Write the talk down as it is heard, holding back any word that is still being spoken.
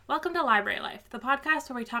Welcome to Library Life, the podcast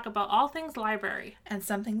where we talk about all things library. And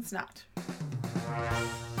some things not.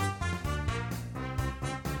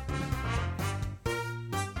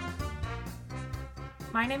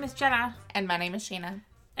 My name is Jenna. And my name is Sheena.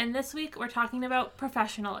 And this week we're talking about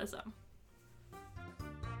professionalism.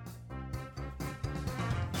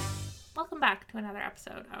 Welcome back to another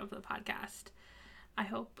episode of the podcast. I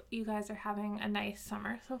hope you guys are having a nice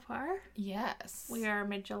summer so far. Yes. We are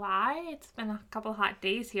mid-July. It's been a couple hot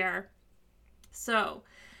days here. So,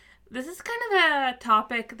 this is kind of a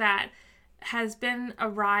topic that has been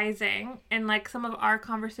arising in like some of our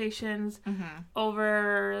conversations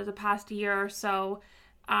over the past year or so,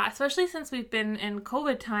 especially since we've been in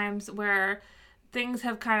COVID times where things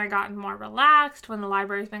have kind of gotten more relaxed when the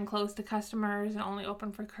library's been closed to customers and only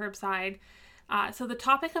open for curbside. So the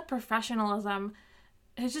topic of professionalism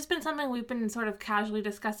has just been something we've been sort of casually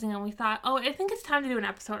discussing, and we thought, I think it's time to do an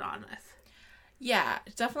episode on this. Yeah,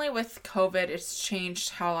 definitely with COVID, it's changed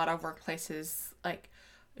how a lot of workplaces,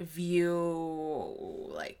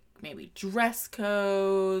 view, maybe dress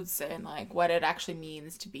codes and, what it actually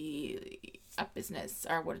means to be a business,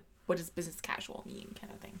 or what does business casual mean,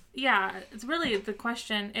 kind of thing. Yeah, it's really, the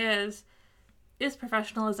question is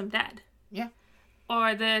professionalism dead? Yeah.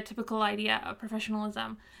 Or the typical idea of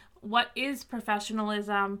professionalism. What is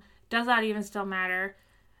professionalism? Does that even still matter?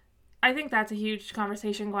 I think that's a huge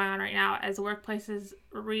conversation going on right now as workplaces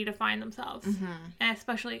redefine themselves, and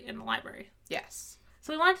especially in the library. Yes.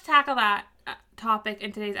 So we wanted to tackle that topic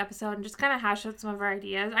in today's episode and just kind of hash out some of our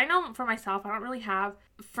ideas. I know for myself, I don't really have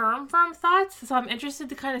firm thoughts, so I'm interested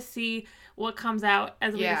to kind of see what comes out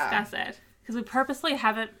as we discuss it. Because we purposely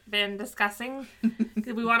haven't been discussing,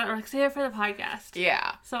 because we want to save it for the podcast.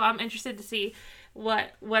 Yeah. So I'm interested to see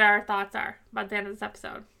what our thoughts are by the end of this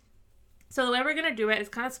episode. So the way we're going to do it is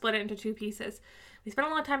kind of split it into two pieces. We spent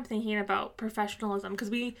a lot of time thinking about professionalism, because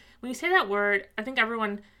when you say that word, I think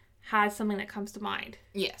everyone has something that comes to mind.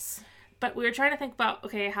 Yes. But we were trying to think about,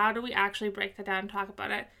 okay, how do we actually break that down and talk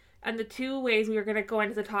about it? And the two ways we were going to go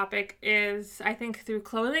into the topic is, I think, through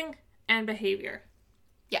clothing and behavior.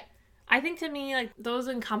 Yeah. I think to me, those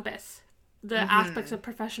encompass the aspects of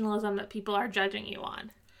professionalism that people are judging you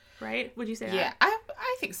on. Right? Would you say that? Yeah,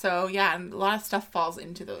 I think so. Yeah, and a lot of stuff falls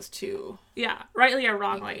into those two. Yeah, rightly or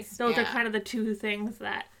wrongly. Yes. Those are kind of the two things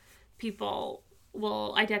that people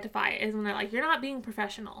will identify is when they're like, you're not being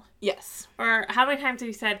professional. Yes. Or how many times have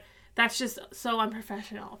you said, that's just so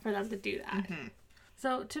unprofessional for them to do that?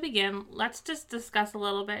 So to begin, let's just discuss a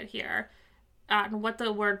little bit here on what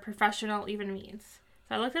the word professional even means.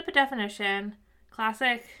 So I looked up a definition,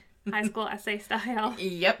 classic high school essay style.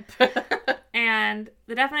 Yep. And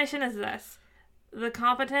the definition is this: the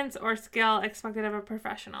competence or skill expected of a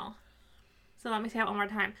professional. So let me say it one more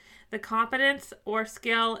time. The competence or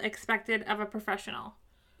skill expected of a professional.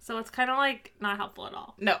 So it's kind of not helpful at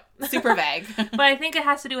all. No, super vague. But I think it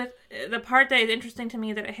has to do with the part that is interesting to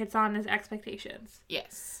me that it hits on is expectations.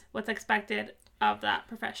 Yes. What's expected of that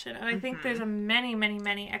profession. And I think there's many, many,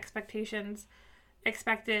 many expectations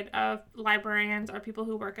expected of librarians or people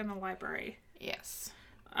who work in the library. Yes.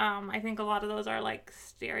 I think a lot of those are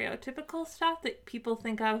stereotypical stuff that people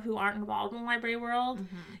think of who aren't involved in the library world.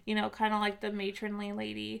 You know, kind of like the matronly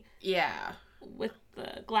lady. Yeah. With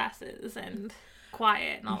the glasses and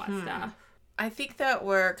quiet and all that stuff. I think that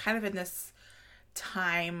we're kind of in this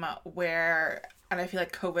time where, and I feel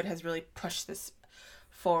like COVID has really pushed this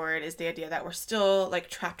forward, is the idea that we're still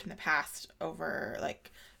trapped in the past over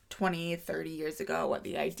 20, 30 years ago, what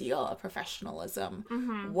the ideal of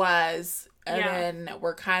professionalism was. And then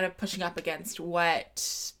we're kind of pushing up against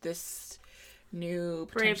what this new,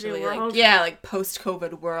 potentially,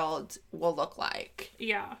 post-COVID world will look like.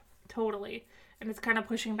 Yeah, totally. And it's kind of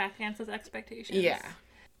pushing back against those expectations. Yeah.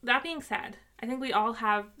 That being said, I think we all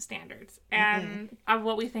have standards and of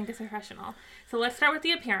what we think is professional. So let's start with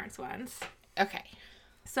the appearance ones. Okay.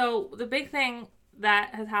 So the big thing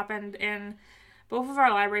that has happened in both of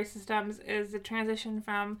our library systems is the transition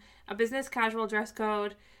from a business casual dress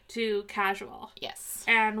code to casual. Yes.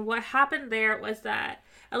 And what happened there was that,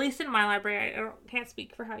 at least in my library, I can't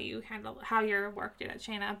speak for how your work did at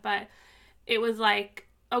Shayna, but it was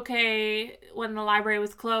okay, when the library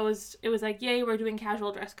was closed, it was yay, we're doing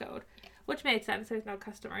casual dress code, which made sense. There's no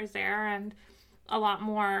customers there and a lot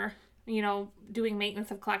more, doing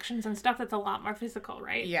maintenance of collections and stuff that's a lot more physical,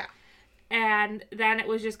 right? Yeah. And then it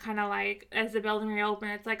was just kind of as the building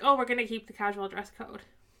reopened, it's we're going to keep the casual dress code.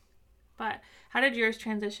 But how did yours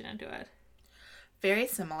transition into it? Very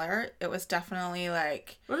similar. It was definitely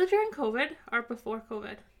Was it during COVID or before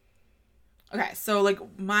COVID? Okay, so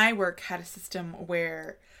my work had a system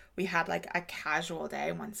where we had like a casual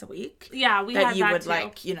day once a week. Yeah, we that had you that would too.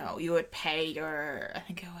 like, you would pay your, I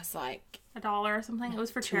think it was like $1 or something. It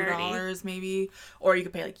was for charity. $2 maybe, or you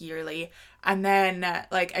could pay like yearly. And then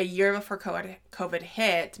like a year before COVID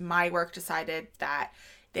hit, my work decided that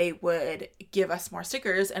they would give us more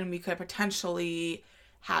stickers and we could potentially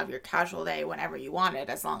have your casual day whenever you wanted,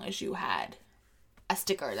 as long as you had a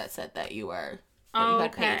sticker that said that you had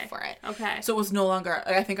paid for it. Okay. So it was no longer,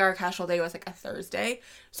 I think our casual day was like a Thursday.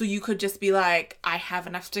 So you could just be like, I have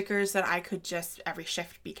enough stickers that I could just every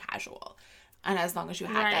shift be casual. And as long as you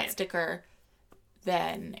had that sticker,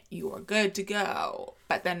 then you were good to go.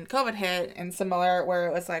 But then COVID hit, and similar, where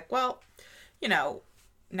it was like, well, now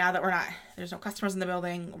that there's no customers in the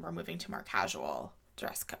building, we're moving to more casual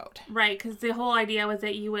dress code. Right, because the whole idea was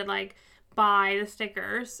that you would like buy the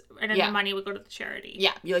stickers and then the money would go to the charity.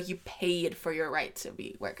 Yeah, you paid for your right to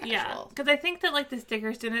wear casual. Yeah, because I think that like the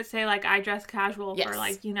stickers didn't say like I dress casual for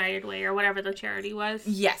like United Way or whatever the charity was.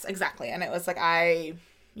 Yes, exactly. And it was like I've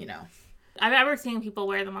ever seen people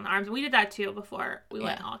wear them on the arms. We did that too before we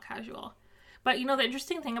went all casual. But the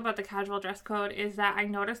interesting thing about the casual dress code is that I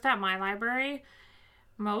noticed at my library,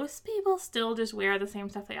 most people still just wear the same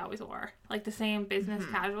stuff they always wore. Like the same business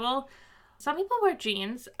casual. Some people wear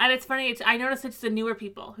jeans. And it's funny, I noticed it's the newer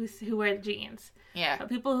people who wear the jeans. Yeah. But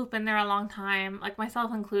people who've been there a long time, like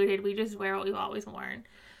myself included, we just wear what we've always worn.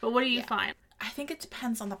 But what do you find? I think it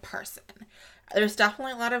depends on the person. There's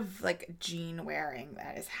definitely a lot of like jean wearing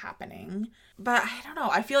that is happening. But I don't know.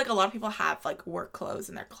 I feel like a lot of people have like work clothes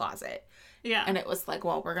in their closet. Yeah. And it was like,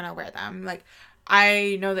 well, we're going to wear them. Like,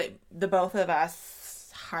 I know that the both of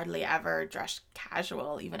us hardly ever dress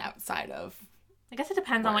casual, even outside of I guess it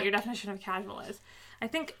depends on what your definition of casual is. I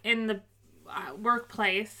think in the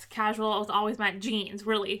workplace, casual was always meant jeans,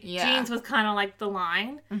 really. Yeah. Jeans was kind of like the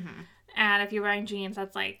line. Mm-hmm. And if you're wearing jeans,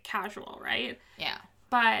 that's like casual, right? Yeah.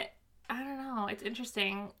 But I don't know. It's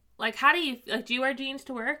interesting. Like, how do you wear jeans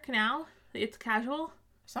to work now? It's casual?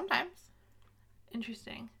 Sometimes.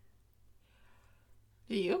 Interesting.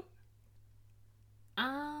 Do you?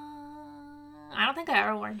 I don't think I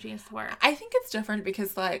ever worn jeans to work. I think it's different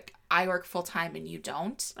because, like, I work full-time and you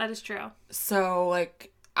don't. That is true. So,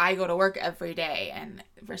 like, I go to work every day and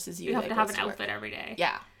versus you. You have to have an outfit every day.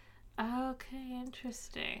 Yeah. Okay,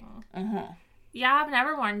 interesting. Mm-hmm. Yeah, I've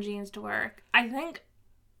never worn jeans to work. I think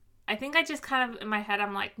I just kind of, in my head,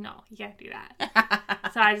 I'm like, no, you can't do that.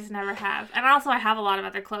 So I just never have. And also I have a lot of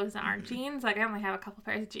other clothes that aren't jeans. Like, I only have a couple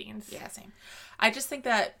pairs of jeans. Yeah, same. I just think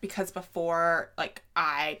that because before, like,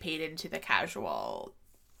 I paid into the casual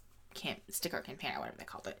sticker campaign or whatever they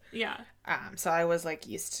called it. Yeah. So I was, like,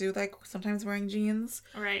 used to, like, sometimes wearing jeans.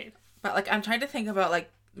 Right. But, like, I'm trying to think about, like,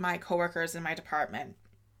 my coworkers in my department.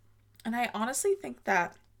 And I honestly think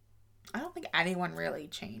that I don't think anyone really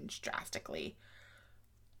changed drastically,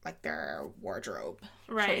 like, their wardrobe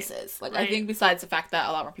choices. Like, I think besides the fact that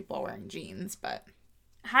a lot more people are wearing jeans, but...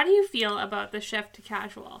 How do you feel about the shift to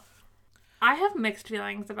casual? I have mixed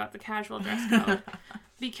feelings about the casual dress code.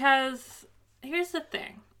 Because, here's the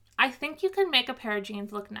thing. I think you can make a pair of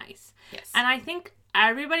jeans look nice. Yes. And I think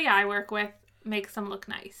everybody I work with makes them look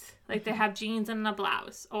nice. Like, they have jeans and a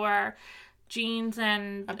blouse, or... jeans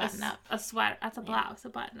and a sweater. That's a blouse, a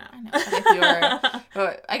button up. I know.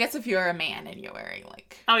 But I guess if you're a man and you're wearing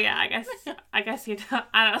like... Oh yeah, I guess you don't.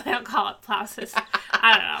 I don't know. They don't call it blouses.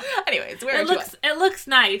 I don't know. Anyways, it looks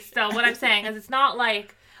nice. So what I'm saying is, it's not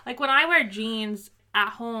like when I wear jeans at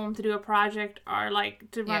home to do a project or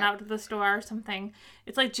like to run out to the store or something.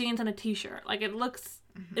 It's like jeans and a t-shirt. Like it looks,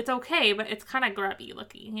 it's okay, but it's kind of grubby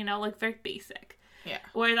looking. Like very basic. Yeah.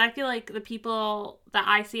 Whereas I feel like the people that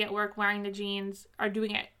I see at work wearing the jeans are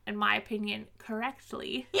doing it, in my opinion,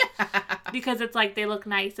 correctly. Yeah. Because it's like they look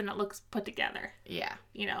nice and it looks put together. Yeah.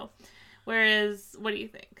 Whereas, what do you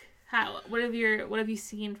think? What have you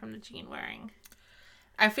seen from the jean wearing?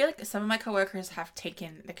 I feel like some of my coworkers have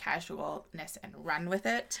taken the casualness and run with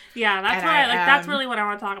it. Yeah, that's really what I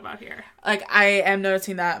want to talk about here. Like, I am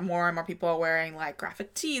noticing that more and more people are wearing like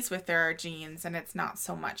graphic tees with their jeans, and it's not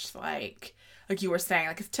so much like you were saying,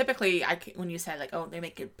 like, it's typically, when you said, like, oh, they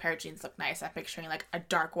make a pair of jeans look nice, I'm picturing, like, a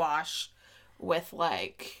dark wash with,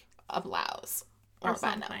 like, a blouse. Or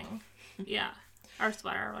something. Yeah. Or a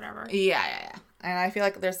sweater or whatever. Yeah. And I feel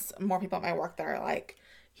like there's more people at my work that are, like,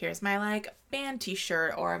 here's my, like, band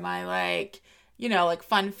t-shirt, or my, like, like,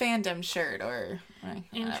 fun fandom shirt, or, like,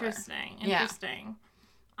 Interesting. Yeah.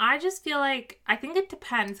 I just feel like, I think it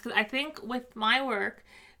depends, because I think with my work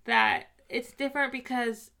that it's different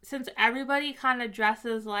because since everybody kind of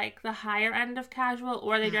dresses like the higher end of casual,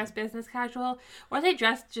 or they dress business casual, or they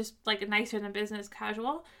dress just like nicer than business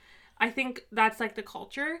casual, I think that's like the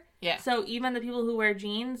culture. Yeah. So even the people who wear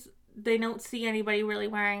jeans, they don't see anybody really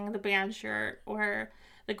wearing the band shirt or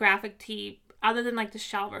the graphic tee other than like the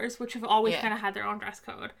shelvers, which have always kind of had their own dress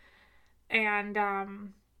code. And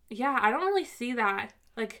yeah, I don't really see that.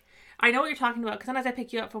 Like, I know what you're talking about because sometimes I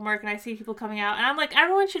pick you up from work and I see people coming out and I'm like,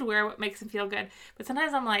 everyone should wear what makes them feel good. But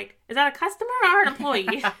sometimes I'm like, is that a customer or an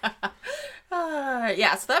employee?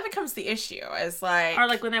 Yeah, so that becomes the issue. Is like, or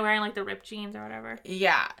like when they're wearing like the ripped jeans or whatever.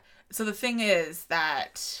 Yeah. So the thing is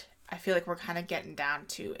that I feel like we're kind of getting down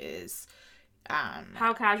to is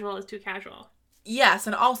how casual is too casual. Yes,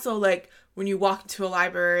 and also like when you walk into a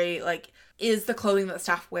library, like, is the clothing that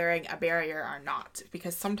staff wearing a barrier or not?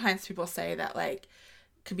 Because sometimes people say that like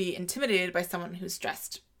could be intimidated by someone who's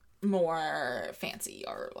dressed more fancy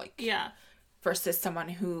or like versus someone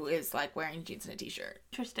who is like wearing jeans and a t-shirt.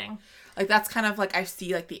 Interesting. Like that's kind of like I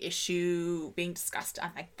see like the issue being discussed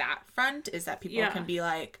on like that front is that people can be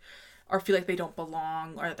like or feel like they don't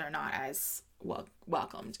belong or they're not as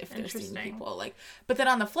welcomed if they're seeing people like. But then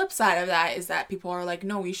on the flip side of that is that people are like,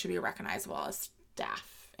 no, we should be recognizable as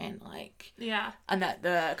staff and like and that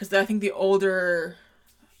because I think the older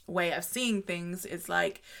way of seeing things is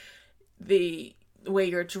like the way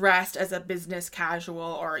you're dressed as a business casual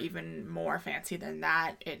or even more fancy than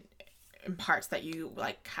that, it imparts that you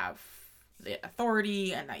like have the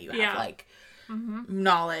authority and that you have like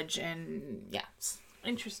knowledge and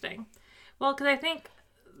interesting. Well, because I think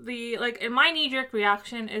the like in my knee-jerk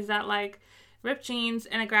reaction is that like ripped jeans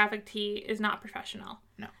and a graphic tee is not professional.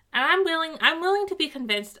 No. And I'm willing to be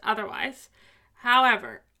convinced otherwise.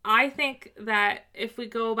 However, I think that if we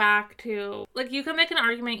go back to like you can make an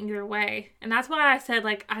argument either way, and that's why I said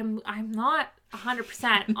like I'm not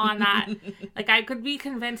 100% on that. Like I could be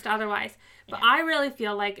convinced otherwise, but I really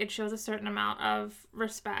feel like it shows a certain amount of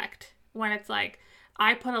respect when it's like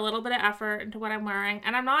I put a little bit of effort into what I'm wearing,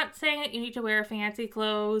 and I'm not saying that you need to wear fancy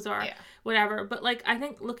clothes or whatever, but like I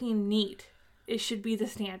think looking neat should be the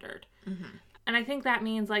standard. And I think that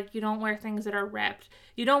means, like, you don't wear things that are ripped.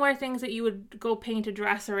 You don't wear things that you would go paint a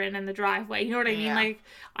dresser in the driveway. You know what I mean? Like,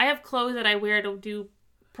 I have clothes that I wear to do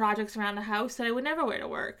projects around the house that I would never wear to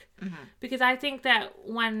work. Because I think that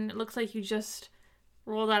when it looks like you just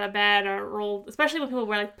rolled out of bed or especially when people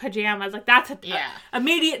wear, like, pajamas, like, that's a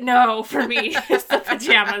immediate no for me. It's the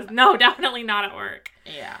pajamas. No, definitely not at work.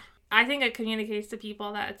 Yeah. I think it communicates to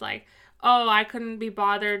people that it's like, oh, I couldn't be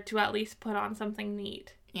bothered to at least put on something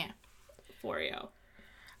neat. Yeah. For you.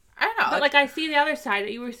 I don't know. But like I see the other side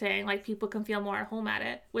that you were saying, like people can feel more at home at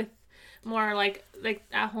it with more like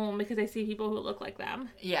at home because they see people who look like them.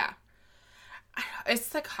 Yeah.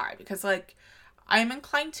 It's like hard because like I'm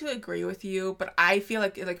inclined to agree with you, but I feel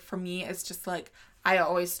like for me it's just like I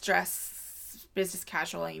always dress business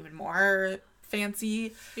casual and even more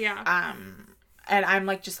fancy. Yeah. And I'm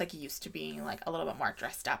like just like used to being like a little bit more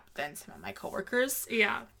dressed up than some of my coworkers.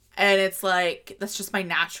 Yeah. And it's like that's just my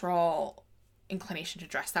natural inclination to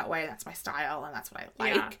dress that way. That's my style and that's what I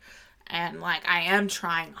like. Yeah. And like I am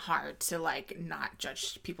trying hard to like not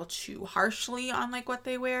judge people too harshly on like what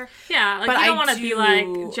they wear. Yeah, like but you don't want to be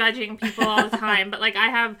like judging people all the time, but like I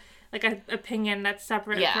have like an opinion that's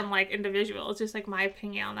separate from like individuals, just like my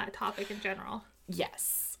opinion on that topic in general.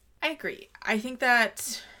 Yes, I agree. I think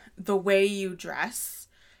that the way you dress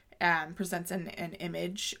presents an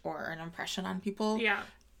image or an impression on people. Yeah.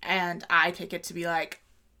 And I take it to be like,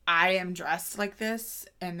 I am dressed like this,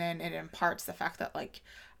 and then it imparts the fact that, like,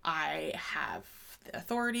 I have the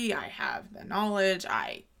authority, I have the knowledge,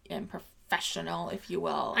 I am professional, if you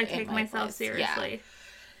will. I take myself seriously.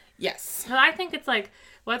 Yeah. Yes. But I think it's like,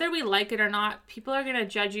 whether we like it or not, people are going to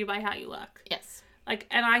judge you by how you look. Yes. Like,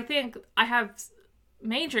 and I think I have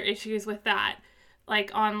major issues with that, like,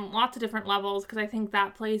 on lots of different levels, because I think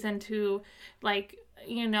that plays into, like,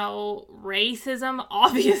 you know, racism,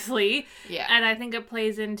 obviously. Yeah. And I think it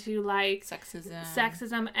plays into, like...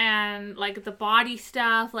 Sexism and, like, the body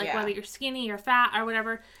stuff, like, whether you're skinny or fat or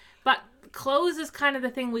whatever. But clothes is kind of the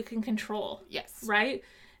thing we can control. Yes. Right?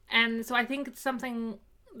 And so I think it's something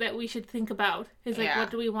that we should think about. Is, like, what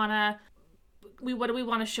do we want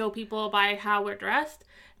to show people by how we're dressed?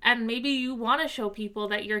 And maybe you want to show people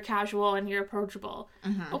that you're casual and you're approachable.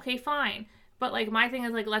 Mm-hmm. Okay, fine. But, like, my thing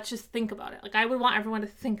is, like, let's just think about it. Like, I would want everyone to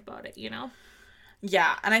think about it, you know?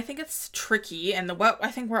 Yeah, and I think it's tricky. And what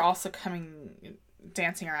I think we're also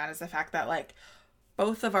dancing around is the fact that, like,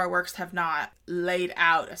 both of our works have not laid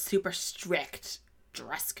out a super strict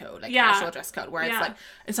dress code, like, casual dress code, where it's, like,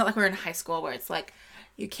 it's not like we're in high school where it's, like,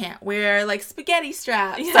 you can't wear, like, spaghetti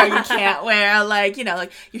straps, or you can't wear, like, you know,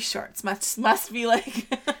 like, your shorts must be, like...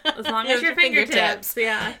 as long as your fingertips.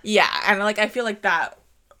 Yeah. Yeah, and, like, I feel like that...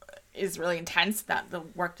 is really intense, that the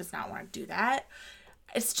work does not want to do that.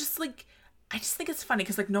 It's just like, I just think it's funny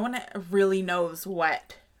because like no one really knows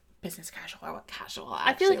what business casual or what casual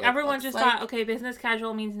I feel like everyone just like. thought, okay, business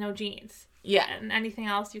casual means no jeans. Yeah. And anything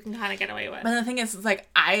else you can kind of get away with. But the thing is, it's like,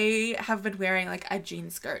 I have been wearing like a jean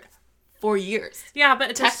skirt for years. Yeah, but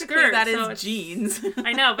it's a skirt. That so is jeans.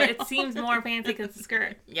 I know, but it seems more fancy because it's a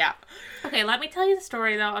skirt. Yeah. Okay, let me tell you the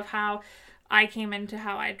story, though, of how I came into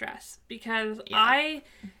how I dress. Because I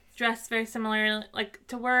dress very similar. Like,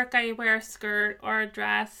 to work, I wear a skirt or a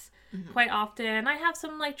dress quite often. I have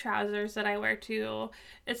some, like, trousers that I wear, too.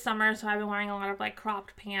 It's summer, so I've been wearing a lot of, like,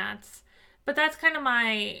 cropped pants. But that's kind of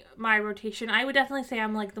my rotation. I would definitely say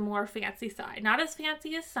I'm, like, the more fancy side. Not as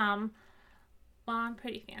fancy as some. Well, I'm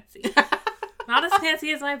pretty fancy. Not as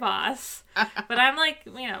fancy as my boss. But I'm, like,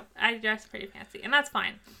 you know, I dress pretty fancy. And that's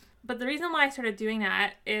fine. But the reason why I started doing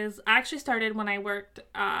that is I actually started when I worked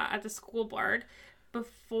at the school board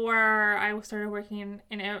before I started working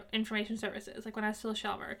in information services, like when I was still a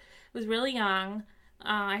shelver. I was really young.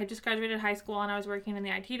 I had just graduated high school and I was working in the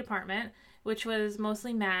IT department, which was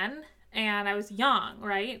mostly men. And I was young,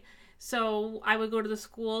 right? So I would go to the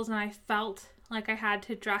schools and I felt like I had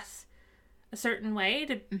to dress a certain way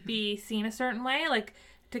to be seen a certain way, like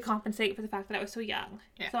to compensate for the fact that I was so young.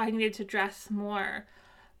 Yeah. So I needed to dress more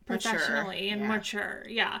professionally and mature.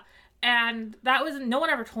 Yeah. And that was, no one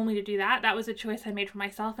ever told me to do that. That was a choice I made for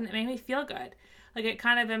myself and it made me feel good. Like it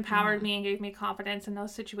kind of empowered me and gave me confidence in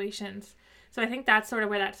those situations. So I think that's sort of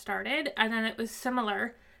where that started. And then it was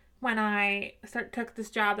similar when I took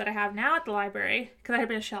this job that I have now at the library, because I had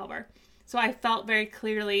been a shelver. So I felt very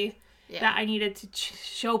clearly that I needed to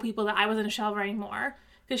show people that I wasn't a shelver anymore,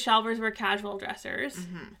 because shelvers were casual dressers,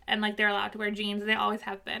 and like they're allowed to wear jeans, they always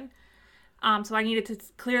have been. So I needed to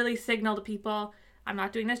clearly signal to people, I'm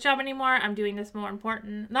not doing this job anymore, I'm doing this more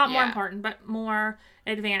important, not more important, but more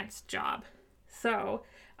advanced job. So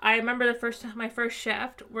I remember my first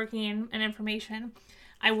shift working in information,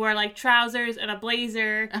 I wore, like, trousers and a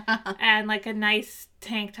blazer and, like, a nice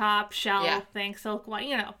tank top shell thing, silk white,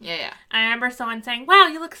 you know. Yeah, yeah. I remember someone saying, wow,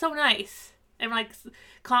 you look so nice, and, like,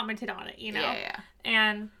 commented on it, you know. Yeah, yeah.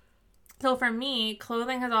 And so for me,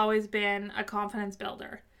 clothing has always been a confidence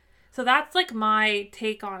builder. So that's, like, my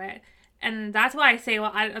take on it. And that's why I say,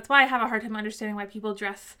 that's why I have a hard time understanding why people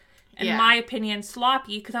dress, in my opinion,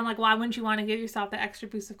 sloppy, because I'm like, why wouldn't you want to give yourself that extra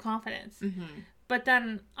boost of confidence? But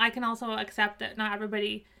then I can also accept that not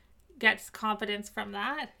everybody gets confidence from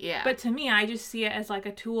that. Yeah. But to me, I just see it as like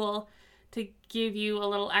a tool to give you a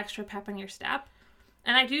little extra pep in your step.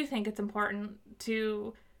 And I do think it's important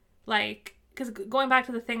to, like, because going back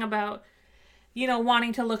to the thing about, you know,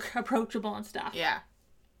 wanting to look approachable and stuff. Yeah.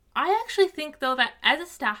 I actually think, though, that as a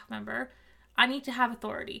staff member, I need to have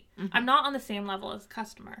authority. I'm not on the same level as a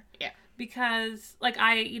customer. Yeah. Because, like,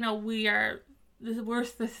 we're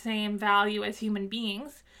the same value as human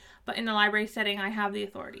beings, but in the library setting, I have the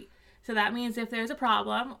authority. So that means if there's a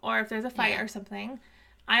problem or if there's a fight or something,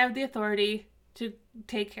 I have the authority to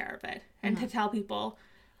take care of it and to tell people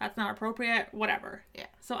that's not appropriate, whatever. Yeah.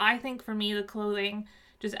 So I think for me, the clothing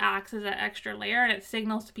just acts as an extra layer and it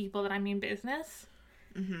signals to people that I mean business.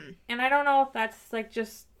 And I don't know if that's like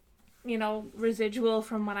just, you know, residual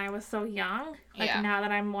from when I was so young. Like now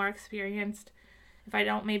that I'm more experienced,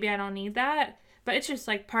 maybe I don't need that. But it's just,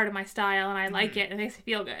 like, part of my style, and I like it, and it makes me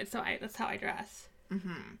feel good, so that's how I dress.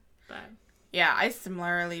 But yeah, I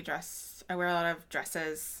similarly dress. I wear a lot of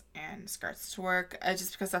dresses and skirts to work,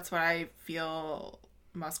 just because that's what I feel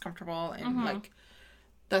most comfortable in, like,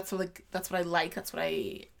 that's what I like, that's what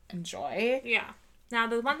I enjoy. Yeah. Now,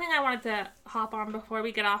 the one thing I wanted to hop on before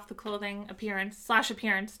we get off the clothing appearance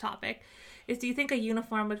topic is, do you think a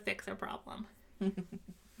uniform would fix a problem?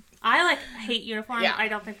 I, like, hate uniforms. Yeah. I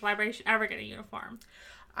don't think the library should ever get a uniform.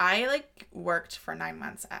 I, like, worked for 9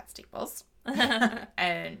 months at Staples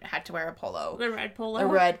and had to wear a polo. The red polo? A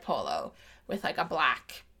red polo with, like, a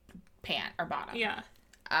black pant or bottom. Yeah.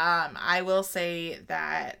 I will say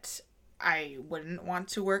that I wouldn't want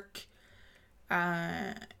to work in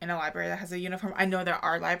a library that has a uniform. I know there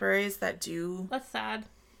are libraries that do... That's sad.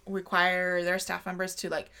 Require their staff members to,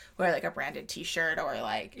 like, wear, like, a branded t-shirt or,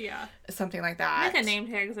 like, something like that. I think a name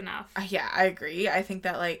tag's enough. Yeah, I agree. I think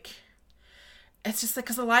that, like, it's just, like,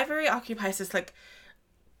 because the library occupies this, like,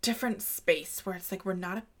 different space where it's, like, we're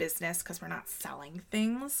not a business because we're not selling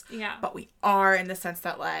things. Yeah. But we are in the sense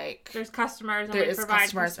that, like... There's customers and we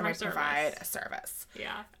provide a service.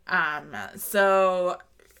 Yeah. So,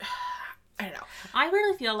 I don't know. I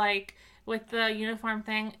really feel like with the uniform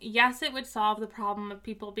thing, yes, it would solve the problem of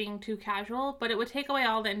people being too casual, but it would take away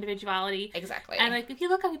all the individuality. Exactly. And, like, if you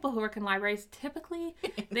look at people who work in libraries, typically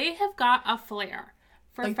they have got a flair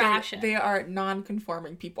for like fashion. They are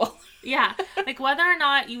non-conforming people. Yeah. Like, whether or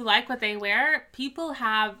not you like what they wear, people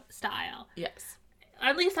have style. Yes.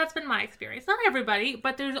 At least that's been my experience. Not everybody,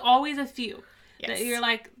 but there's always a few. Yes. That you're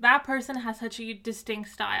like, that person has such a distinct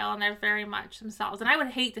style and they're very much themselves. And I would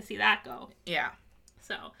hate to see that go. Yeah.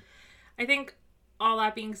 So, I think all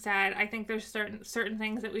that being said, I think there's certain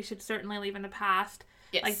things that we should certainly leave in the past.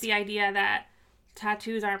 Yes. Like the idea that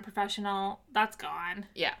tattoos aren't professional, that's gone.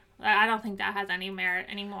 Yeah. I don't think that has any merit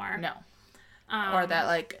anymore. No. Or that,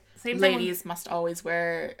 like, ladies must always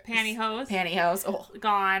wear pantyhose. Pantyhose. Oh.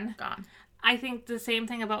 Gone. Gone. I think the same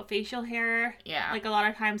thing about facial hair. Yeah. Like, a lot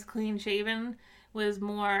of times clean shaven was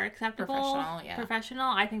more acceptable. Professional.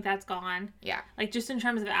 I think that's gone. Yeah. Like, just in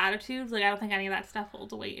terms of attitudes, like, I don't think any of that stuff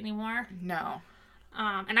holds weight anymore. No.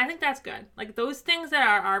 And I think that's good. Like, those things that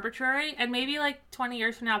are arbitrary, and maybe, like, 20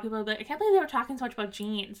 years from now, people will be like, I can't believe they were talking so much about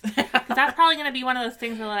jeans. Because that's probably going to be one of those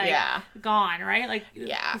things that, like, gone, right? Like,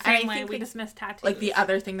 the same way we dismiss tattoos. Like, the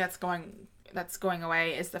other thing that's going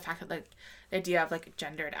away is the fact that, like, the idea of, like,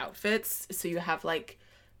 gendered outfits. So you have, like,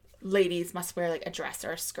 ladies must wear, like, a dress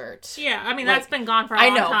or a skirt. Yeah, I mean, like, that's been gone for a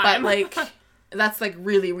long time. I know, but, like, that's, like,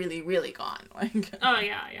 really, really, really gone. Like, oh,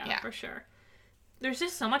 yeah, for sure. There's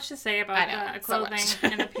just so much to say about clothing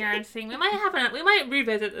and appearance thing. We might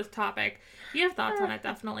revisit this topic. If you have thoughts on it,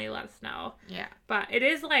 definitely let us know. Yeah. But it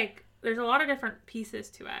is like, there's a lot of different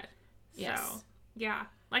pieces to it. Yes. So, yeah.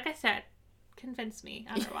 Like I said, convince me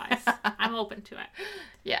otherwise. I'm open to it.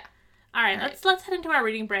 Yeah. All right, let's head into our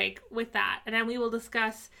reading break with that, and then we will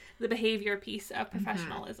discuss the behavior piece of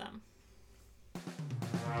professionalism.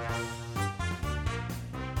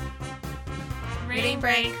 Reading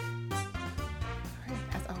break.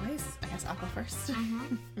 I'll go first.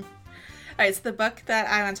 All right, so the book that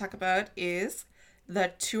I want to talk about is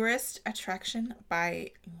The Tourist Attraction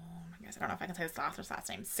by, I don't know if I can say this author's last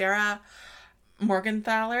name, Sarah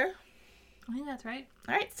Morgenthaler. I think that's right.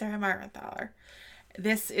 All right, Sarah Morgenthaler.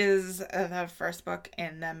 This is the first book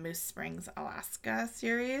in the Moose Springs, Alaska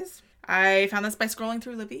series. I found this by scrolling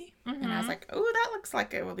through Libby, and I was like, oh, that looks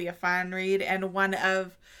like it will be a fun read. And one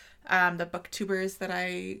of the booktubers that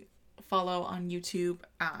I follow on YouTube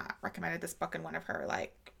recommended this book in one of her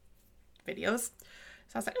like videos,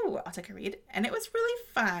 so I was like, oh, I'll take a read, and it was really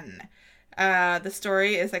fun. The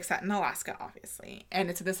story is like set in Alaska, obviously, and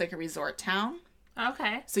it's this like a resort town.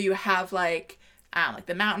 Okay. So you have like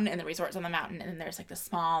the mountain, and the resort's on the mountain, and then there's like the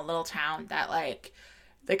small little town that like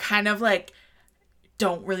they kind of like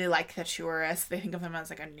don't really like the tourists. They think of them as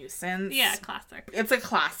like a nuisance. Yeah, classic. It's a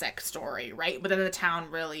classic story, right? But then the town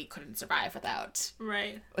really couldn't survive without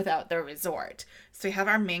their resort. So we have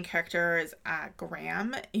our main character is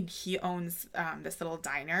Graham, and he owns this little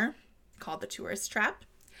diner called the Tourist Trap.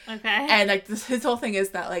 Okay. And like his whole thing is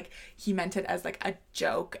that like he meant it as like a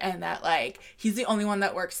joke, and that like he's the only one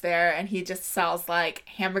that works there, and he just sells like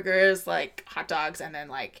hamburgers, like hot dogs, and then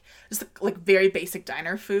like just like very basic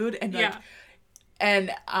diner food, and like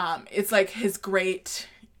and it's like his great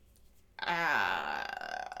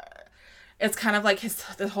it's kind of like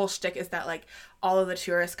the whole shtick is that like all of the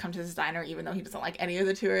tourists come to his diner even though he doesn't like any of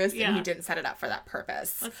the tourists, and he didn't set it up for that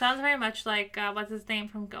purpose. It sounds very much like what's his name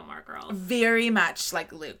from Gilmore Girls. Very much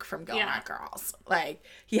like Luke from Gilmore Girls. Like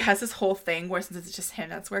he has this whole thing where since it's just him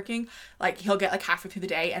that's working, like he'll get like halfway through the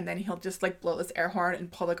day and then he'll just like blow this air horn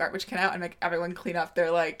and pull the garbage can out and make everyone clean up their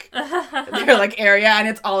like their like area, and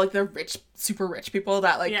it's all like the rich, super rich people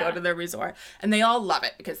that like go to their resort, and they all love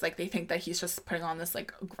it because like they think that he's just putting on this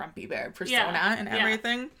like grumpy bear persona and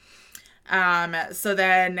everything. So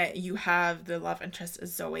then you have the love interest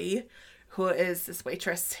Zoe, who is this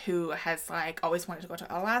waitress who has like always wanted to go to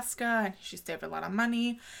Alaska, and she saved a lot of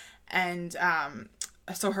money. And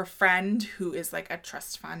so her friend, who is like a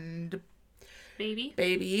trust fund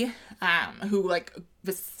baby, who like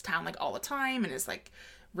visits town like all the time and is like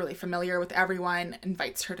really familiar with everyone,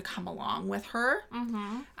 invites her to come along with her.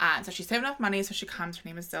 So she saved enough money, so she comes. Her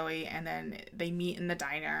name is Zoe, and then they meet in the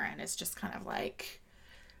diner, and it's just kind of like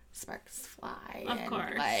sparks fly.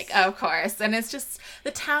 Of course. And it's just,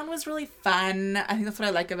 the town was really fun. I think that's what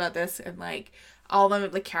I like about this. And like all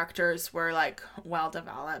the characters were like well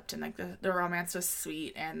developed, and like the romance was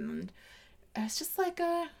sweet, and it was just like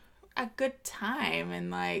a good time.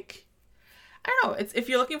 And like, I don't know, it's if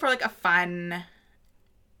you're looking for like a fun,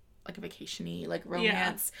 like a vacation-y like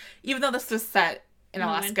romance, even though this was set in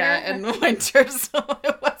Alaska in winter, so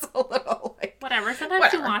it was a little like whatever.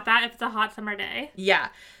 Sometimes you want that if it's a hot summer day. Yeah.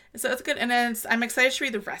 So it's good, and then I'm excited to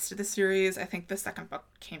read the rest of the series. I think the second book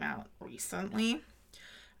came out recently.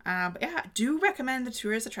 But yeah, do recommend The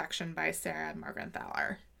Tourist Attraction by Sarah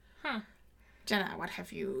Morgenthaler. Jenna, what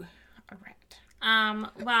have you read?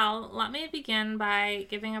 Well, let me begin by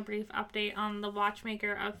giving a brief update on The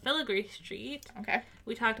Watchmaker of Filigree Street. Okay.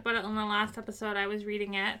 We talked about it in the last episode. I was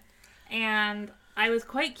reading it, and I was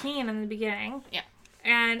quite keen in the beginning. Yeah.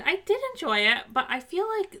 And I did enjoy it, but I feel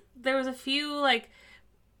like there was a few, like,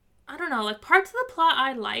 I don't know, like, parts of the plot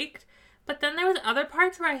I liked, but then there was other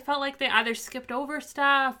parts where I felt like they either skipped over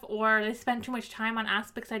stuff or they spent too much time on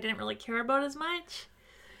aspects I didn't really care about as much.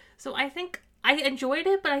 So I think I enjoyed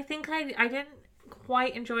it, but I think I didn't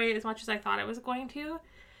quite enjoy it as much as I thought I was going to.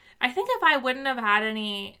 I think if I wouldn't have had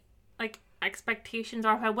any, like, expectations,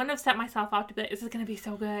 or if I wouldn't have set myself up to be like, this is going to be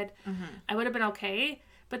so good, I would have been okay.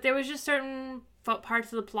 But there was just certain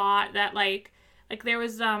parts of the plot that, like there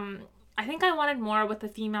was, I think I wanted more with the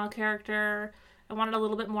female character. I wanted a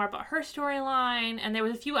little bit more about her storyline, and there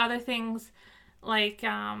was a few other things, like,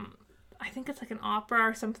 I think it's like an opera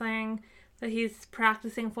or something that he's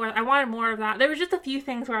practicing for. I wanted more of that. There was just a few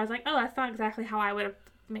things where I was like, oh, that's not exactly how I would have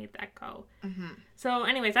made that go. So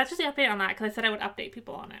anyways, that's just the update on that, because I said I would update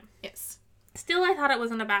people on it. Yes. Still, I thought it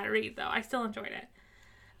wasn't a bad read, though. I still enjoyed it.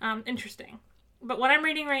 Interesting. But what I'm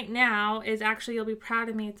reading right now is actually, you'll be proud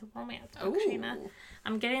of me, it's a romance book, Shayna.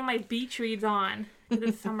 I'm getting my beach reads on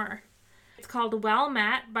this summer. It's called Well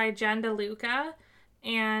Met by Jen DeLuca,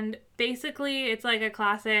 and basically it's like a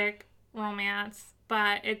classic romance,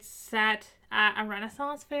 but it's set at a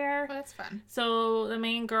Renaissance fair. Oh, that's fun. So the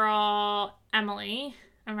main girl, Emily,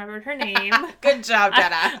 I remembered her name. Good job,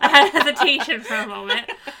 Jenna. I had hesitation for a moment.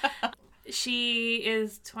 She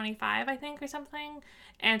is 25, I think, or something,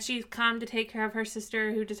 and she's come to take care of her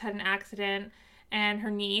sister who just had an accident, and her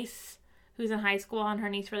niece, who's in high school, and her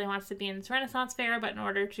niece really wants to be in this Renaissance fair, but in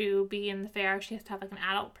order to be in the fair, she has to have, like, an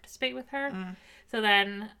adult participate with her. So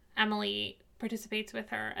then Emily participates with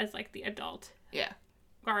her as, like, the adult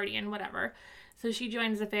guardian, whatever. So she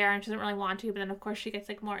joins the fair, and she doesn't really want to, but then, of course, she gets,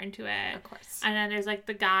 like, more into it. Of course. And then there's, like,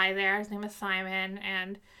 the guy there, his name is Simon,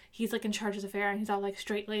 and he's, like, in charge of the fair, and he's all, like,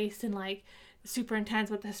 straight-laced and, like, super intense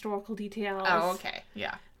with the historical details. Oh, okay.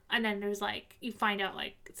 Yeah. And then there's, like, you find out,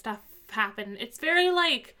 like, stuff happened. It's very,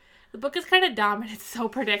 like, the book is kind of dumb, and it's so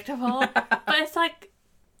predictable. But it's, like,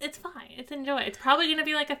 it's fine. It's enjoy. It's probably going to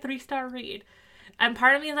be, like, a 3-star read. And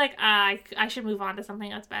part of me is, like, I should move on to something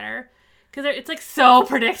that's better. Because it's, like, so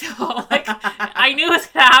predictable. Like, I knew it was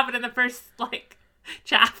going to happen in the first, like,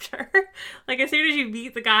 chapter. Like, as soon as you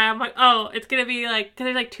meet the guy, I'm like, oh, it's going to be, like, because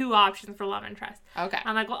there's, like, 2 options for love interest. Okay.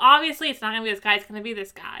 I'm like, well, obviously it's not going to be this guy. It's going to be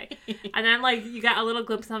this guy. And then, like, you got a little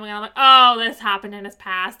glimpse of something, and I'm like, oh, this happened in his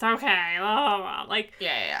past. Okay. Oh, like.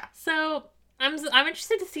 Yeah. So, I'm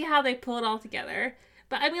interested to see how they pull it all together.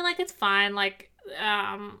 But, I mean, like, it's fine. Like,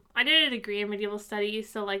 I did a degree in medieval studies,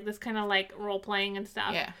 so, like, this kind of, like, role-playing and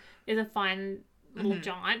stuff is a fun little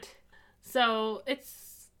jaunt. So,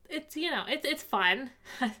 it's you know, it's fun.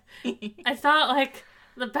 It's not, like,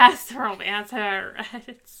 the best romance I've ever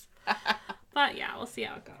read. But, yeah, we'll see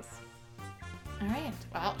how it goes. All right.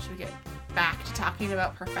 Well, should we get back to talking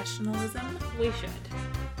about professionalism? We should.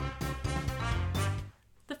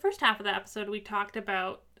 The first half of the episode, we talked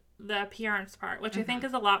about the appearance part, which I think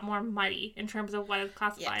is a lot more muddy in terms of what is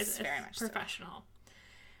classified as professional. So.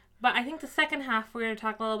 But I think the second half, we're going to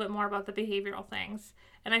talk a little bit more about the behavioral things.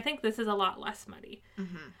 And I think this is a lot less muddy.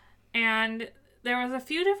 And there was a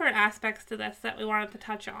few different aspects to this that we wanted to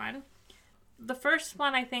touch on. The first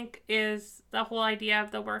one, I think, is the whole idea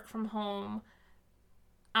of the work from home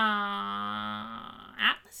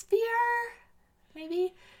atmosphere,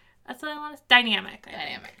 maybe? That's what I want to... Dynamic.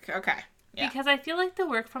 Dynamic. Okay. Yeah. Because I feel like the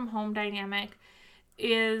work from home dynamic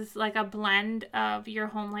is like a blend of your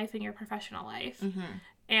home life and your professional life.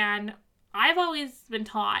 And I've always been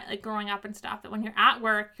taught, like, growing up and stuff, that when you're at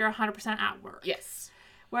work, you're 100% at work. Yes.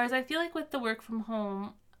 Whereas I feel like with the work from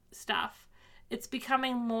home stuff, it's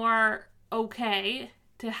becoming more okay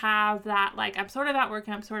to have that, like, I'm sort of at work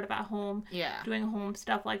and I'm sort of at home. Yeah. Doing home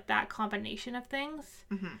stuff, like that combination of things.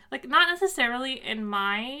 Like, not necessarily in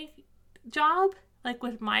my job, like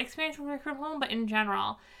with my experience with work from home, but in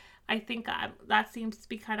general, I think that seems to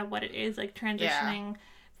be kind of what it is, like transitioning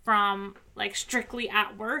from, like, strictly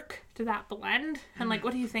at work to that blend. And, like,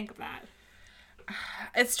 what do you think of that?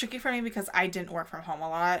 It's tricky for me because I didn't work from home a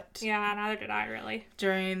lot. Yeah, neither did I, really.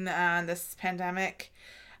 During this pandemic.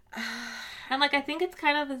 And, like, I think it's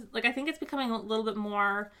kind of, like, I think it's becoming a little bit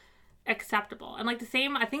more acceptable. And, like, the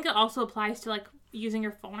same, I think it also applies to, like, using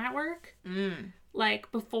your phone at work.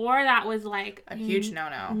 Like, before that was, like... a huge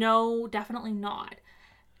no-no. No, definitely not.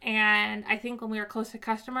 And I think when we were close to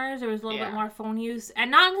customers, there was a little bit more phone use. And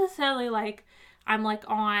not necessarily, like, I'm, like,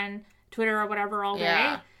 on Twitter or whatever all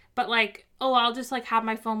day. But, like, oh, I'll just, like, have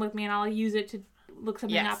my phone with me and I'll use it to look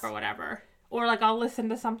something up or whatever. Or, like, I'll listen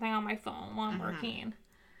to something on my phone while I'm working.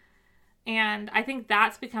 And I think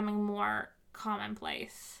that's becoming more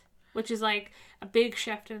commonplace, which is, like, a big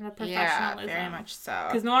shift in the professionalism. Yeah, very much so.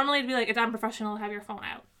 Because normally it'd be, like, it's unprofessional to have your phone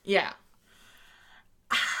out. Yeah.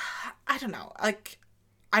 I don't know. Like,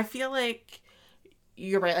 I feel like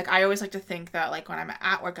you're right. Like, I always like to think that, like, when I'm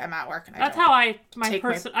at work, I'm at work. And That's how I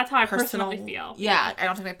personally personally feel. Yeah, I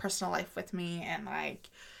don't take my personal life with me. And, like,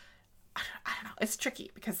 I don't know. It's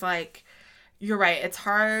tricky because, like, you're right. It's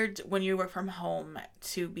hard when you work from home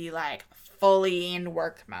to be, like, fully in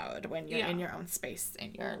work mode when you're in your own space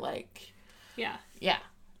and you're, like... Yeah. Yeah.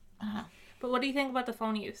 I don't know. But what do you think about the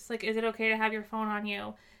phone use? Like, is it okay to have your phone on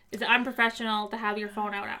you? Is it unprofessional to have your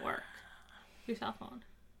phone out at work? Your cell phone?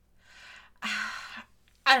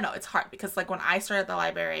 I don't know. It's hard because, like, when I started at the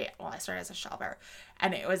library, I started as a shelver,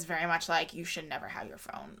 and it was very much like you should never have your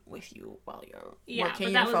phone with you while you're working.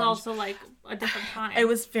 But that was also, like, a different time. It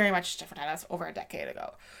was very much different time. That's over a decade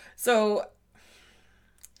ago. So,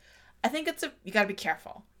 I think you gotta be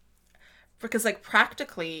careful. Because, like,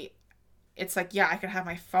 practically, it's like, yeah, I can have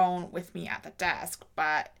my phone with me at the desk,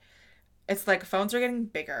 but it's like phones are getting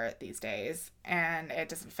bigger these days, and it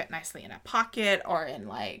doesn't fit nicely in a pocket or in,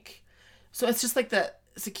 like... So, it's just, like, the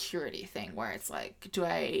security thing where it's like, do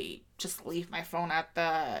I just leave my phone at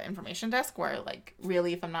the information desk, where, like,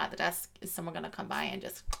 really, if I'm not at the desk, is someone gonna come by and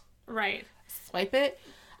just swipe it?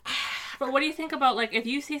 But what do you think about, like, if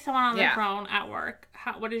you see someone on their phone at work,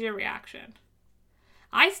 what is your reaction?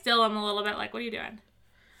 I still am a little bit like, what are you doing?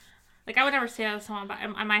 Like, I would never say that to someone, but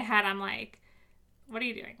in my head, I'm like, what are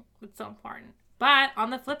you doing? It's so important. But on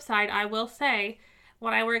the flip side, I will say,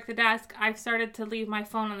 when I work the desk, I've started to leave my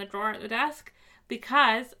phone in the drawer at the desk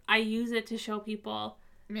because I use it to show people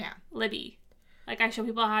Libby. Like, I show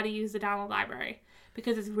people how to use the download library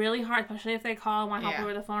because it's really hard, especially if they call and want help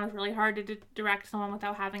over the phone. It's really hard to direct someone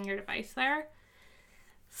without having your device there.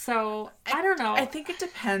 So, I don't know. I think it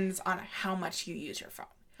depends on how much you use your phone.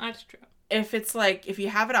 That's true. If it's like, if you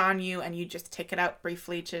have it on you and you just take it out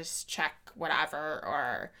briefly, just check whatever,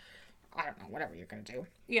 or I don't know, whatever you're going to do.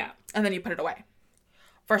 Yeah. And then you put it away.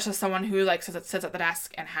 Versus someone who, like, sits at the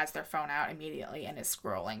desk and has their phone out immediately and is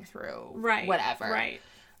scrolling through whatever. Right.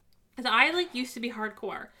 Because I, like, used to be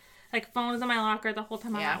hardcore. Like, phones in my locker the whole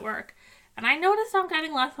time I'm at work. And I noticed I'm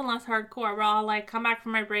getting less and less hardcore, where I'll, like, come back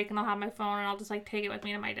from my break and I'll have my phone and I'll just, like, take it with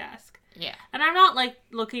me to my desk. Yeah. And I'm not, like,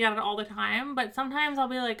 looking at it all the time, but sometimes I'll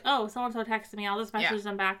be like, oh, so-and-so texted me. I'll just message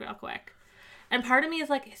them back real quick. And part of me is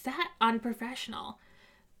like, is that unprofessional?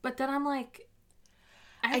 But then I'm like,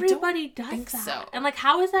 everybody does that. So. And, like,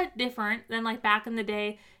 how is that different than, like, back in the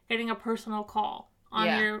day getting a personal call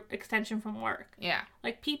on your extension from work? Yeah.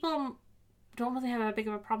 Like, people don't really have that big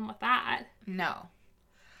of a problem with that. No.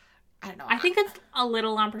 I don't know. I think it's a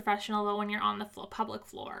little unprofessional, though, when you're on the public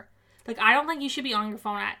floor. Like, I don't think you should be on your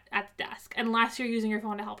phone at the desk unless you're using your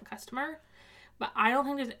phone to help a customer. But I don't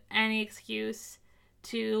think there's any excuse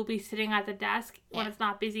to be sitting at the desk when it's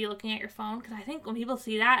not busy looking at your phone. Because I think when people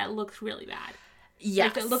see that, it looks really bad.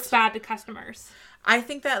 Yes. Like, it looks bad to customers. I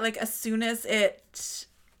think that, like, as soon as it...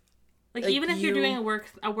 Like even if you're doing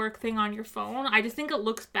a work thing on your phone, I just think it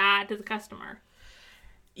looks bad to the customer.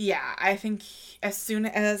 Yeah, I think as soon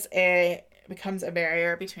as it becomes a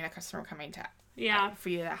barrier between a customer coming to for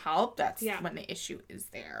you to help, that's when the issue is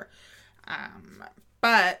there.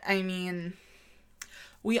 But I mean,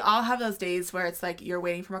 we all have those days where it's like you're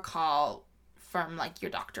waiting for a call from like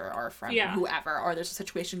your doctor or from whoever, or there's a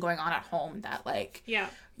situation going on at home that like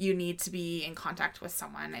you need to be in contact with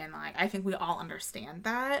someone, and like I think we all understand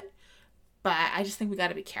that, but I just think we got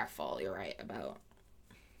to be careful. You're right about.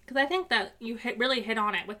 Because I think that you really hit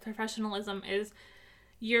on it with professionalism is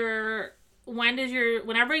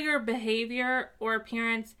whenever your behavior or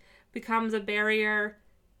appearance becomes a barrier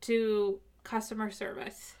to customer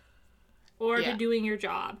service or to doing your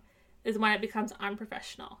job is when it becomes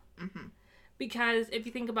unprofessional. Mm-hmm. Because if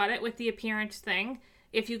you think about it with the appearance thing,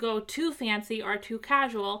 if you go too fancy or too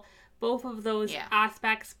casual, both of those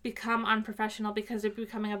aspects become unprofessional because they're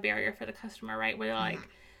becoming a barrier for the customer, right? Where they're like,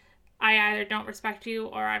 I either don't respect you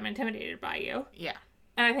or I'm intimidated by you. Yeah.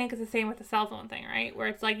 And I think it's the same with the cell phone thing, right? Where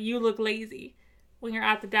it's like you look lazy when you're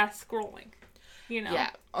at the desk scrolling, you know? Yeah.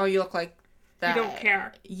 Or you look like that. You don't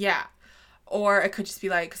care. Yeah. Or it could just be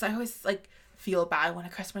like, because I always like feel bad when a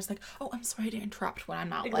customer's like, oh, I'm sorry to interrupt when I'm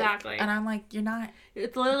not exactly. Like, and I'm like, you're not.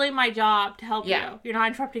 It's literally my job to help you. You're not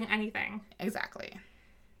interrupting anything. Exactly.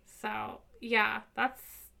 So, yeah,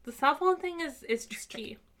 the cell phone thing is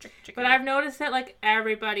tricky. But I've noticed that, like,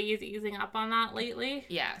 everybody is easing up on that lately.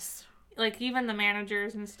 Yes. Like, even the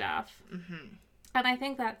managers and stuff. Mm-hmm. And I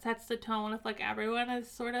think that sets the tone if, like, everyone is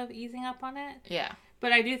sort of easing up on it. Yeah.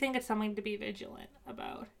 But I do think it's something to be vigilant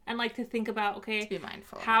about. And, like, to think about, okay, To be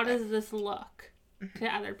mindful. how does this look to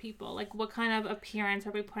other people? Like, what kind of appearance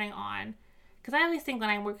are we putting on? Because I always think when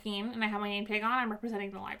I'm working and I have my name tag on, I'm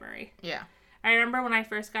representing the library. Yeah. I remember when I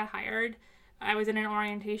first got hired, I was in an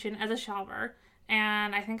orientation as a shelver,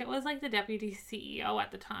 and I think it was, like, the deputy CEO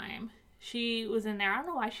at the time. She was in there. I don't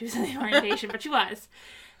know why she was in the orientation, but she was.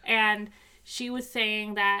 And she was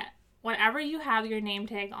saying that whenever you have your name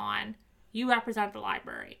tag on, you represent the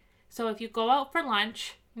library. So if you go out for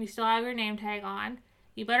lunch and you still have your name tag on,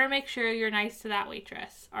 you better make sure you're nice to that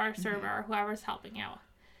waitress or server or whoever's helping you.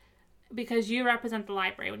 Because you represent the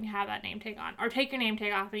library when you have that name tag on. Or take your name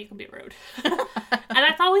tag off and you can be rude. And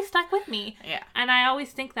that's always stuck with me. Yeah. And I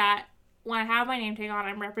always think that when I have my name tag on,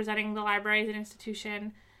 I'm representing the library as an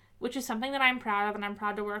institution, which is something that I'm proud of and I'm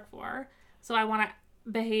proud to work for. So I want to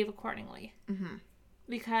behave accordingly. Mm-hmm.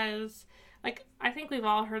 Because, like, I think we've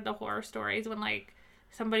all heard the horror stories when, like,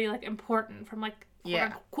 somebody, like, important from, like,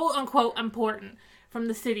 quote unquote important from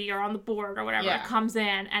the city or on the board or whatever comes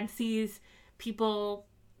in and sees people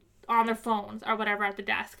on their phones or whatever at the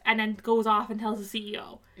desk and then goes off and tells the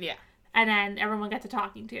CEO. Yeah. And then everyone gets to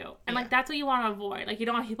talking to. And, like, that's what you want to avoid. Like, you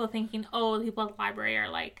don't want people thinking, oh, the people at the library are,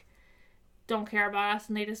 like, don't care about us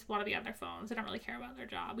and they just want to be on their phones. They don't really care about their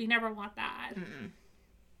job. We never want that. Mm-mm.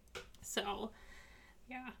 So,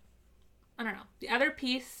 yeah. I don't know. The other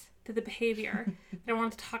piece to the behavior that I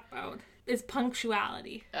want to talk about is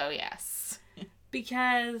punctuality. Oh, yes.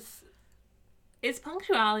 Because is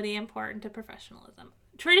punctuality important to professionalism?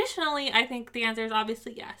 Traditionally, I think the answer is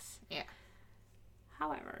obviously yes. Yeah.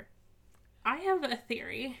 However, I have a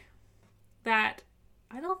theory that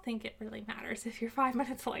I don't think it really matters if you're 5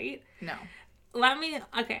 minutes late. No. I'm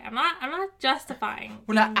not justifying.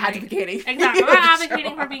 We're not late. advocating. Exactly. We're not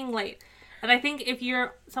advocating for being late. And I think if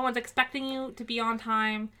someone's expecting you to be on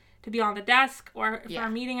time, to be on the desk, or for a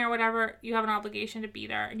meeting or whatever, you have an obligation to be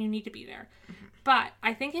there and you need to be there. Mm-hmm. But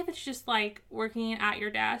I think if it's just like working at your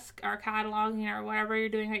desk or cataloging or whatever you're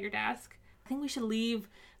doing at your desk, I think we should leave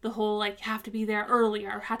the whole, like, have to be there early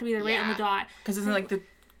or have to be there right on the dot. Because isn't like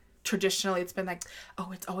traditionally it's been like,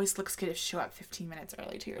 oh, it always looks good if you show up 15 minutes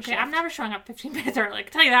early to your shift. Okay, I'm never showing up 15 minutes early. I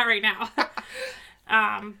can tell you that right now.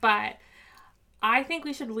 But I think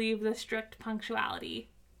we should leave the strict punctuality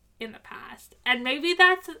in the past. And maybe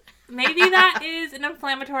that is an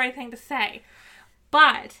inflammatory thing to say.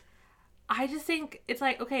 But I just think it's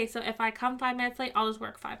like, okay, so if I come 5 minutes late, I'll just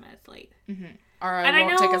work 5 minutes late. Mm-hmm. Or I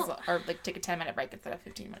won't take a 10-minute break instead of a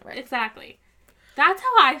 15-minute break. Exactly. That's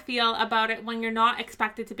how I feel about it when you're not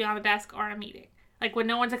expected to be on the desk or in a meeting. Like, when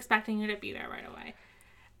no one's expecting you to be there right away.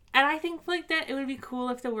 And I think, like, that it would be cool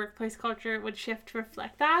if the workplace culture would shift to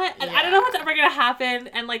reflect that. And I don't know what's ever going to happen.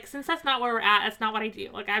 And, like, since that's not where we're at, that's not what I do.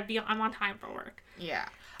 Like, I'm on time for work. Yeah.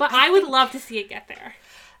 But I would love to see it get there.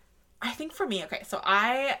 I think for me, okay, so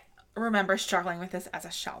I remember struggling with this as a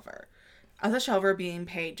shelver. As a shelver being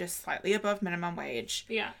paid just slightly above minimum wage.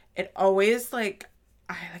 Yeah. It always, this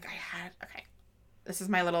is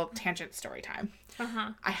my little tangent story time.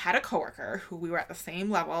 Uh-huh. I had a coworker who we were at the same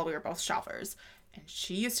level. We were both shelvers. And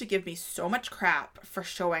she used to give me so much crap for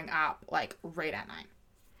showing up, like, right at 9.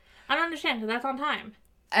 I don't understand, because that's on time.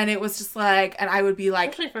 And it was just like, and I would be like...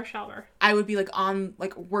 Especially for a shelver. I would be, like, on,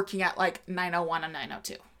 like, working at, like, 9:01 and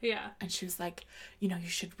 9:02. Yeah. And she was like, you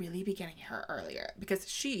should really be getting her earlier. Because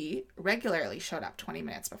she regularly showed up 20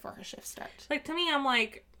 minutes before her shift started. Like, to me, I'm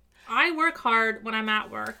like, I work hard when I'm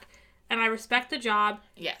at work, and I respect the job.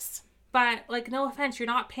 Yes. But, like, no offense, you're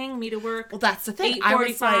not paying me to work. Well, that's the thing.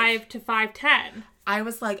 8:45 to 5:10. I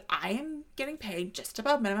was like, I am getting paid just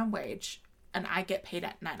above minimum wage, and I get paid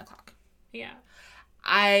at 9 o'clock. Yeah.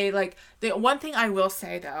 The one thing I will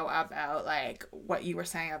say, though, about, like, what you were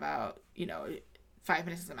saying about, 5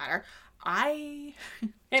 minutes doesn't matter.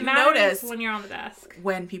 It matters when you're on the desk.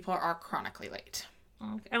 When people are chronically late.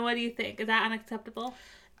 Okay. And what do you think? Is that unacceptable?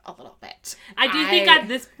 A little bit. I do think at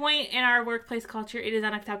this point in our workplace culture, it is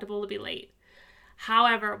unacceptable to be late.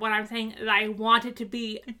 However, what I'm saying is I want it to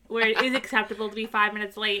be where it is acceptable to be 5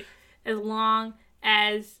 minutes late as long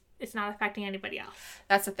as it's not affecting anybody else.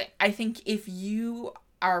 That's the thing. I think if you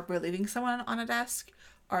are relieving someone on a desk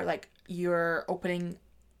or, like, you're opening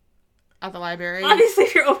at the library. Obviously,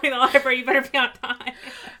 if you're opening the library, you better be on time.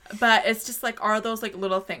 But it's just, like, are those, like,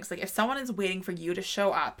 little things. Like, if someone is waiting for you to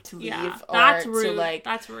show up to leave or that's rude. to, like...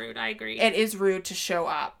 That's rude. I agree. It is rude to show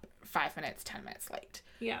up 5 minutes, 10 minutes late.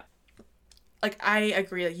 Yeah. Like, I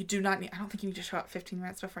agree. Like, you do not need... I don't think you need to show up 15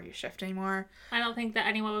 minutes before your shift anymore. I don't think that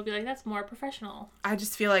anyone would be like, that's more professional. I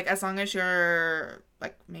just feel like as long as you're,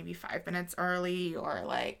 like, maybe 5 minutes early or,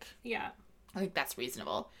 like... Yeah. I think that's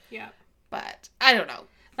reasonable. Yeah. But I don't know.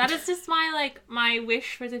 That is just my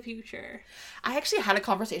wish for the future. I actually had a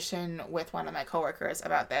conversation with one of my coworkers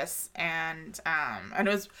about this, and it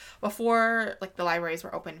was before like the libraries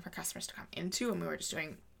were open for customers to come into, and we were just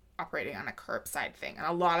operating on a curbside thing, and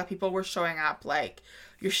a lot of people were showing up like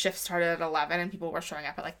your shift started at 11 and people were showing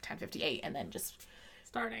up at like 10:58 and then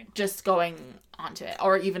just going onto it,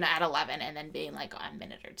 or even at 11 and then being like a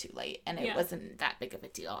minute or two late, and it wasn't that big of a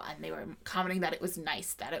deal. And they were commenting that it was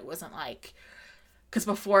nice that it wasn't like, because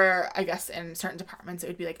before, I guess in certain departments it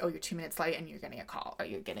would be like, oh, you're 2 minutes late and you're getting a call or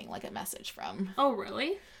you're getting like a message from. Oh,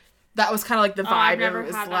 really? That was kind of like the vibe. I've never it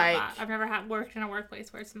was had like that. I've never worked in a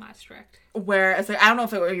workplace where it's that strict. Whereas like, I don't know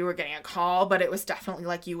if you were getting a call, but it was definitely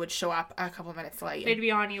like you would show up a couple minutes late. They'd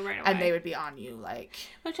be on you right away. And they would be on you like.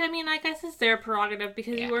 Which, I mean, I guess is their prerogative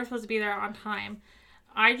because you were supposed to be there on time.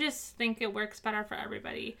 I just think it works better for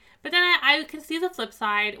everybody. But then I can see the flip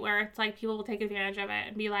side where it's like people will take advantage of it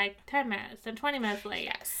and be like 10 minutes and 20 minutes late.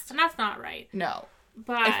 Yes. And that's not right. No.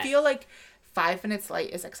 But I feel like 5 minutes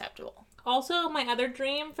late is acceptable. Also, my other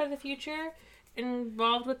dream for the future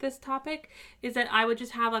involved with this topic is that I would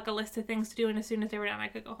just have like a list of things to do, and as soon as they were done, I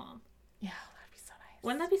could go home. Yeah, that'd be so nice.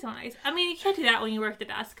 Wouldn't that be so nice? I mean, you can't do that when you work the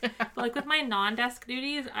desk. But like with my non-desk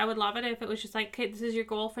duties, I would love it if it was just like, okay, this is your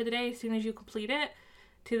goal for the day. As soon as you complete it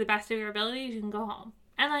to the best of your abilities, you can go home.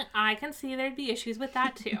 And like I can see there'd be issues with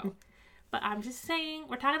that too. But I'm just saying,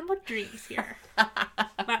 we're talking about dreams here.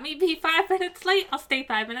 Let me be 5 minutes late. I'll stay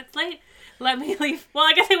 5 minutes late. Let me leave. Well,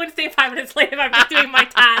 I guess I wouldn't stay 5 minutes late if I'm just doing my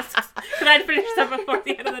tasks. But I'd finish them before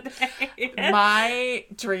the end of the day. My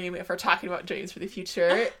dream, if we're talking about dreams for the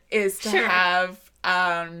future, is to have,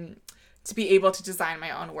 to be able to design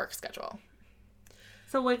my own work schedule.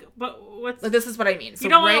 So, like, but what's... Like, this is what I mean. So you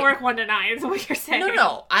don't want to work 1 to 9, is what you're saying.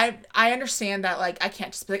 No. I understand that, like, I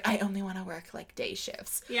can't just be like, I only want to work, like, day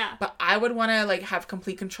shifts. Yeah. But I would want to, like, have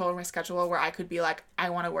complete control of my schedule where I could be like, I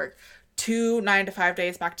want to work 2 9-to-5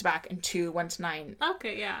 days back to back and 2 1 to 9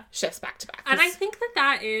 shifts back to back. And I think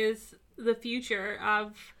that is the future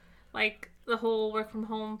of, like, the whole work from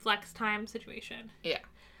home flex time situation. Yeah.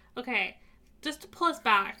 Okay. Just to pull us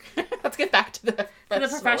back. Let's get back to the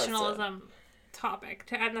professionalism topic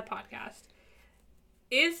to end the podcast.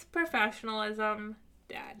 Is professionalism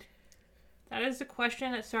dead? That is the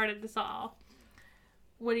question that started this all.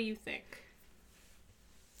 What do you think?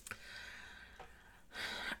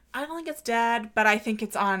 I don't think it's dead, but I think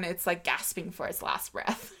it's like gasping for its last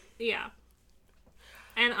breath. Yeah.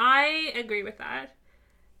 And I agree with that.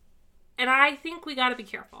 And I think we gotta be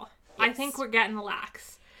careful. Yes. I think we're getting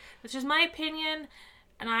lax. It's just my opinion.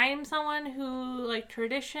 And I'm someone who, like,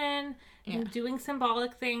 tradition and doing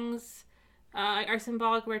symbolic things, our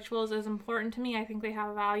symbolic rituals is important to me. I think they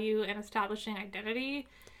have value in establishing identity.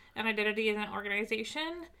 And identity is an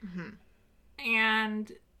organization. Mm-hmm.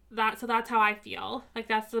 And that's how I feel. Like,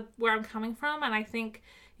 that's where I'm coming from. And I think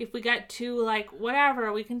if we get too, like,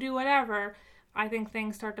 whatever, we can do whatever, I think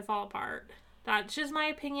things start to fall apart. That's just my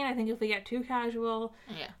opinion. I think if we get too casual,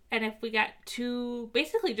 and if we get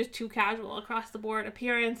basically just too casual across the board,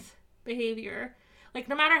 appearance, behavior, like,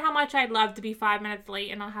 no matter how much I'd love to be 5 minutes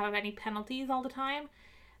late and not have any penalties all the time,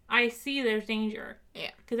 I see there's danger.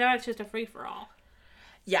 Yeah. Because then it's just a free-for-all.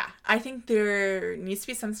 Yeah. I think there needs to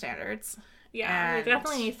be some standards. Yeah, there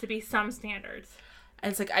definitely needs to be some standards.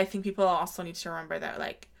 And it's like, I think people also need to remember that,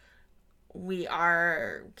 like, we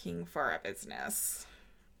are working for a business.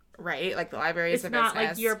 Right? Like, the library is a business. It's not,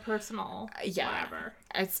 like, your personal whatever.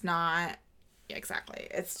 It's not... Yeah, exactly.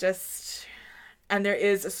 It's just... And there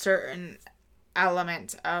is a certain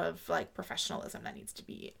element of, like, professionalism that needs to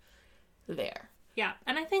be there. Yeah.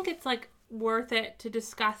 And I think it's, like, worth it to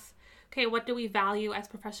discuss, okay, what do we value as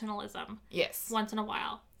professionalism? Yes. Once in a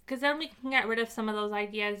while. Because then we can get rid of some of those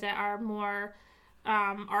ideas that are more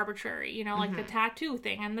arbitrary, you know, like the tattoo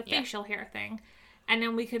thing and the facial hair thing. And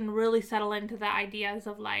then we can really settle into the ideas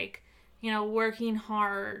of, like, you know, working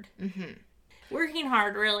hard. Mm-hmm. Working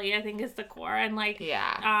hard, really, I think, is the core. And, like,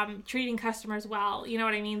 treating customers well. You know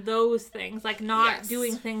what I mean? Those things. Like, not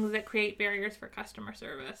doing things that create barriers for customer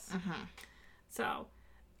service. Mm-hmm. So,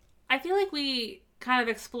 I feel like we kind of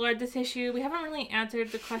explored this issue. We haven't really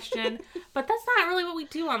answered the question. But that's not really what we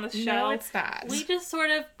do on this show. No, it's not. We just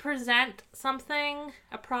sort of present something,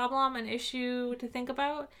 a problem, an issue to think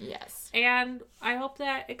about. Yes. And I hope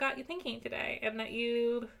that it got you thinking today. And that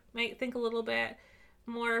you might think a little bit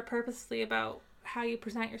more purposely about how you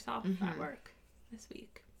present yourself at work this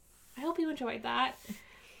week. I hope you enjoyed that.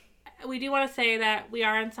 We do want to say that we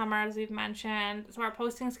are in summer, as we've mentioned, so our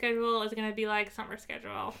posting schedule is going to be like summer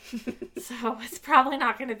schedule. So it's probably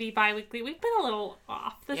not going to be bi-weekly. We've been a little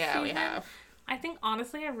off this season. We have. I think,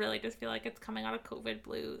 honestly, I really just feel like it's coming out of COVID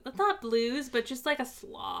blues. It's not blues, but just like a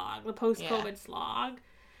slog, the post-COVID slog.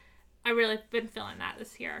 I really been feeling that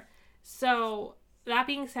this year. So, that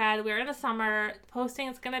being said, we're in the summer. Posting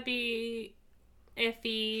is going to be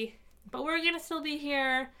iffy, but we're going to still be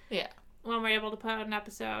here when we're able to put out an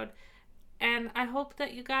episode. And I hope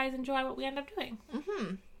that you guys enjoy what we end up doing.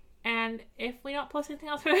 Mm-hmm. And if we don't post anything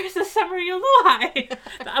else for the rest of the summer, you'll know why.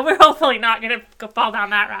 We're hopefully not going to fall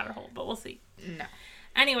down that rabbit hole, but we'll see. No.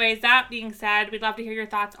 Anyways, that being said, we'd love to hear your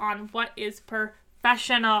thoughts on what is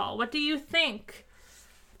professional. What do you think?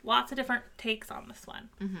 Lots of different takes on this one.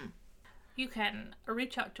 Mm-hmm. You can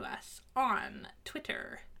reach out to us on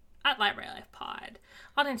Twitter at Library Life Pod,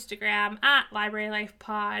 on Instagram at Library Life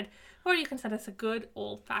Pod, or you can send us a good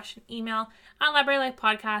old-fashioned email at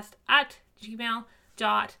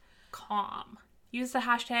librarylifepodcast@gmail.com. Use the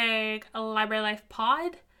hashtag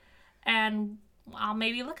LibraryLifePod, and I'll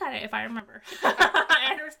maybe look at it if I remember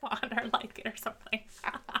and respond or like it or something.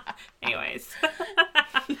 Anyways.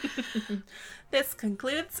 This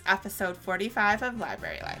concludes episode 45 of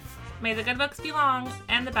Library Life. May the good books be long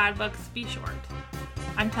and the bad books be short.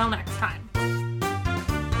 Until next time.